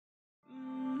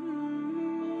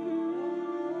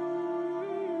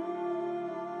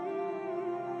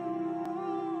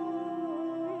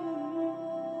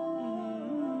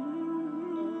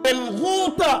in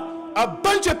Ghouta, a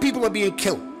bunch of people are being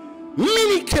killed.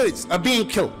 Many kids are being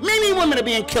killed. Many women are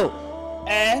being killed.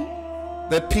 And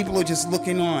the people are just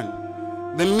looking on.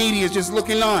 The media is just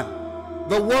looking on.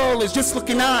 The world is just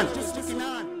looking on.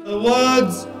 The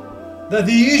words that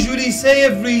they usually say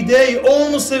every day,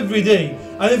 almost every day.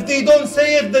 And if they don't say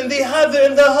it, then they have it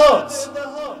in their hearts.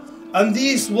 And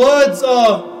these words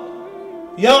are,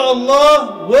 Ya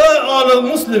Allah, where are the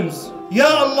Muslims? Ya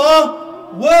Allah,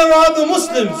 where are the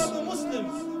Muslims?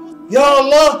 Ya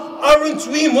Allah, aren't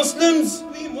we Muslims?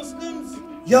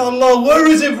 Ya Allah, where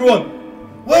is everyone?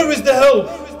 Where is the help?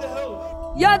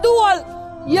 يا دول،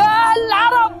 يا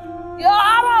العرب، يا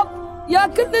عرب، يا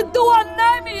كل الدول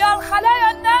النايمة، يا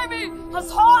الخلايا النايمة،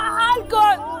 اصحوا على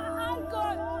حالكم.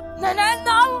 نحن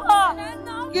عنا الله،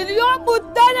 كل يوم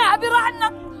والتاني عم بيروح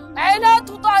عنا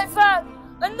عائلات وطائفات،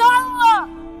 عنا الله،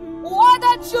 وهذا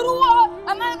انشروها،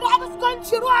 اما راح بس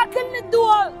انشروها على كل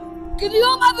الدول، كل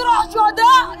يوم عم بيروح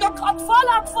شهداء، لك اطفال،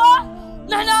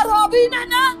 نحن ارهابيين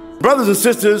نحن. Brothers and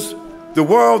sisters, the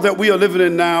world that we are living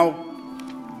in now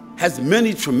has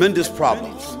many tremendous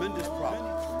problems.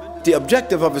 The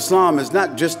objective of Islam is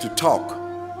not just to talk.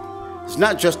 It's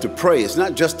not just to pray. It's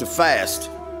not just to fast.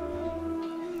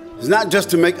 It's not just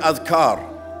to make adhkar.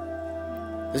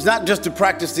 It's not just to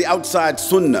practice the outside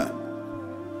sunnah.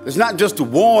 It's not just to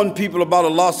warn people about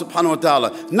Allah subhanahu wa ta'ala.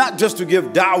 It's not just to give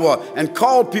da'wah and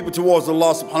call people towards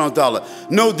Allah subhanahu wa ta'ala.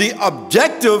 No, the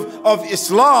objective of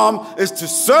Islam is to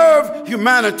serve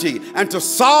humanity and to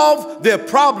solve their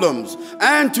problems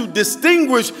and to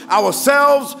distinguish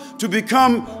ourselves, to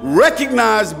become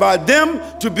recognized by them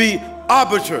to be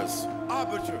arbiters.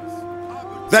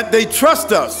 That they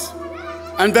trust us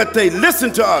and that they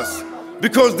listen to us,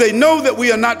 because they know that we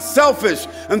are not selfish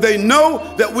and they know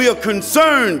that we are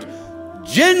concerned,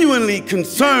 genuinely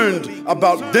concerned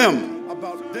about them.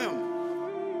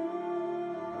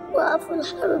 وقفوا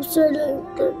الحرب سوريا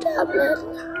تعبنا.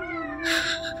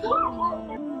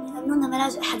 يعملونا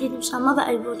ملاجئ حديد مشان ما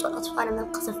بقى يموتوا الأطفال من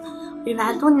القصف،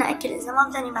 ويبعثوا لنا أكل إذا ما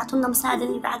بدهم يبعثوا لنا مساعدة،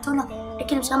 يبعثوا لنا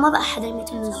أكل مشان ما بقى حدا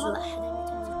يموت من الجوع.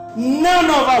 None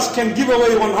of us can give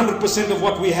away 100% of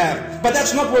what we have, but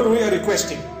that's not what we are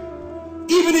requesting.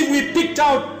 Even if we picked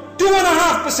out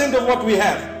 2.5% of what we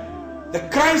have, the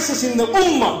crisis in the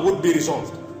Ummah would be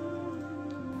resolved.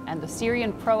 And the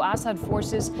Syrian pro-Assad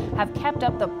forces have kept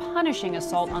up the punishing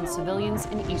assault on civilians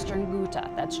in eastern Ghouta,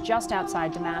 that's just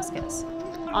outside Damascus.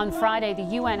 On Friday, the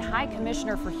UN High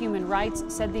Commissioner for Human Rights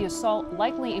said the assault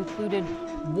likely included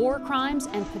war crimes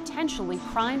and potentially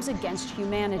crimes against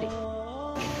humanity.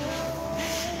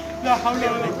 لا حول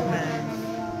ولا قوة.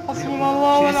 حسبنا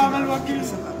الله ونعم الوكيل.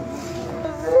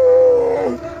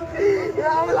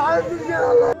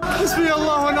 حسبي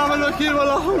الله ونعم الوكيل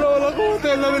ولا حول ولا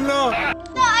قوة إلا بالله.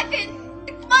 لا أكل،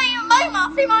 مي ما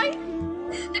في مي.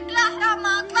 لك لا حرام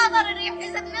لا ضرر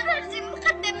إذا بنرجع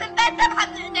بنقدم من بيتنا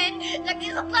بحمدين، لك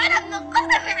إذا طلعنا من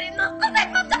القصف يعني من القصف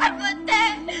ما بتعرفوا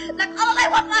أنتين، لك الله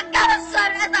يوفقك كان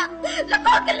الشر إذا، لك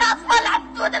هو كل الأطفال عم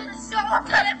تودى من الجوع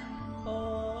والخرف.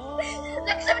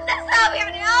 لك شو بدك تساوي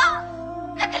يعني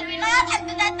لك الولايات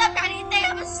عندنا تدفع يعني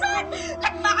ايديها بالشهر،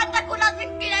 لك ما عندك اولاد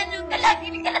يمكن انه كلها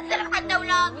تسلم عندنا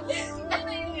اولاد،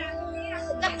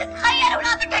 لك تتخيل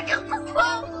اولادك هيك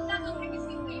يغتصبوا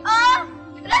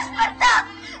ليش مرتاح؟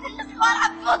 الاطفال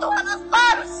عم تفوتوا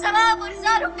والاطفال والشباب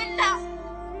والرجال وكلها،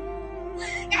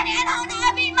 يعني انا هون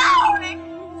ابي ما هونك،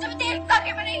 شو بدي لكم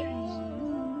يعني؟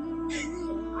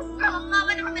 حسبنا الله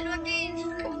ونعم الوكيل.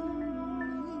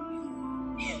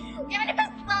 يعني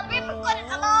بس طالبين من كل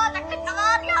الأمان، لك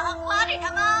الأمان يا أخواني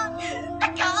الأمان،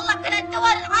 لك يا الله كل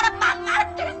الدول العرب ما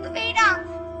عم تحسوا فينا.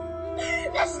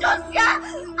 ليش روسيا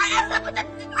عم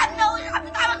تتعنى وعم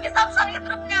تتعامل نظام شر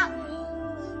يضربنا؟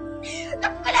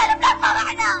 لك كل هالبلاد ما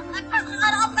معنا، لك بس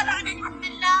غير الله معنا الحمد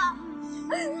لله.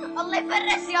 الله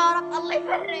يفرج يا رب، الله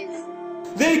يفرج.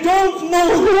 They don't know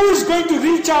who is going to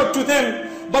reach out to them,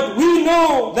 but we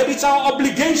know that it's our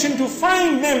obligation to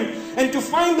find them and to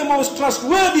find the most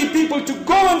trustworthy people to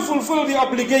go and fulfill the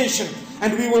obligation. And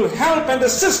we will help and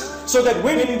assist so that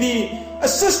when the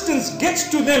assistance gets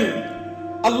to them,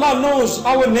 Allah knows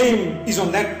our name is on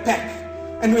that pack.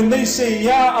 And when they say,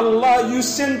 Ya Allah, you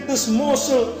sent this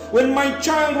morsel when my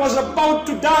child was about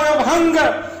to die of hunger.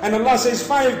 And Allah says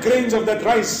 5 grains of that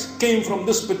rice came from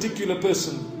this particular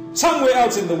person. Somewhere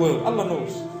else in the world, Allah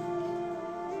knows.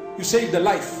 You saved a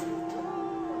life.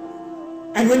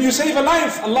 And when you save a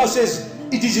life, Allah says,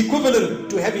 it is equivalent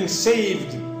to having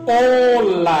saved all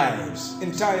lives,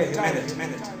 entire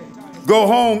humanity. Go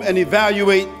home and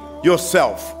evaluate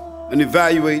yourself and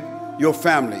evaluate your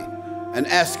family and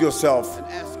ask yourself,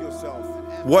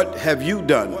 what have you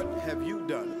done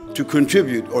to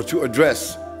contribute or to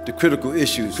address the critical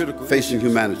issues facing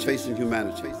humanity.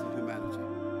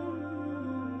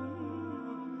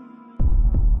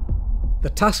 The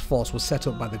Taskforce was set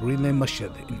up by the Green Lane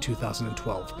Masjid in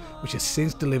 2012, which has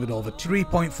since delivered over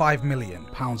 £3.5 million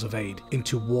of aid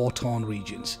into war-torn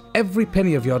regions. Every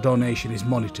penny of your donation is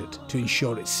monitored to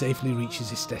ensure it safely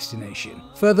reaches its destination.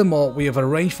 Furthermore, we have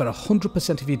arranged for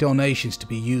 100% of your donations to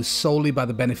be used solely by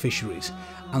the beneficiaries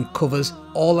and covers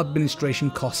all administration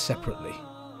costs separately.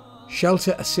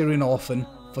 Shelter a Syrian orphan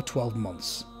for 12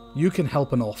 months. You can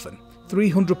help an orphan.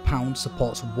 £300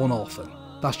 supports one orphan.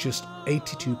 That's just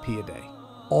 82p a day.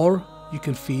 Or you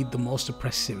can feed the most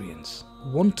oppressed Syrians.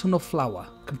 1 ton of flour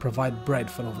can provide bread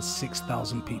for over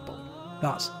 6,000 people.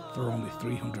 That's for only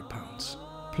 £300.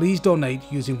 Please donate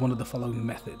using one of the following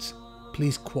methods.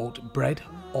 Please quote bread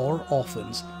or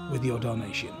orphans with your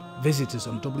donation. Visit us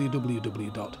on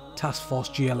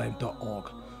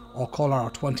www.taskforceglm.org or call our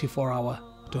 24-hour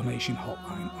donation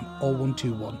hotline on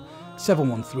 0121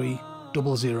 713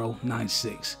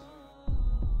 0096.